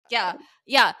Yeah.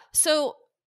 Yeah. So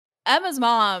Emma's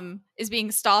mom is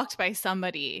being stalked by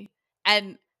somebody.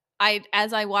 And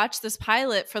as I watched this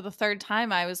pilot for the third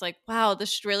time, I was like, wow,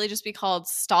 this should really just be called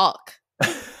Stalk.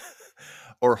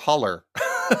 Or Holler.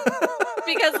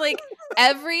 Because like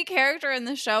every character in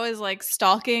the show is like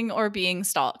stalking or being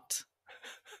stalked.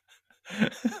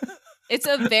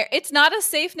 It's not a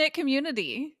safe knit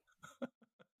community.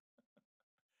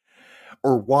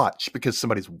 Or watch because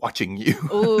somebody's watching you.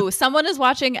 Ooh, someone is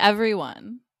watching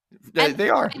everyone. They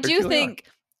are. I do think,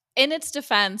 in its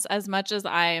defense, as much as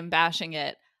I am bashing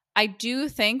it, I do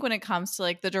think when it comes to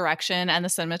like the direction and the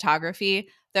cinematography,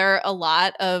 there are a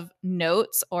lot of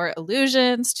notes or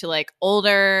allusions to like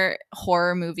older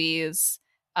horror movies,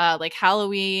 like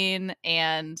Halloween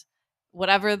and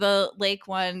whatever the lake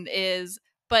one is,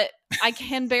 but I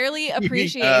can barely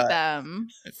appreciate them.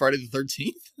 Friday the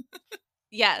 13th?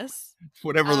 Yes.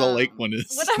 Whatever the lake one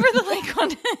is. Whatever the lake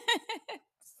one is.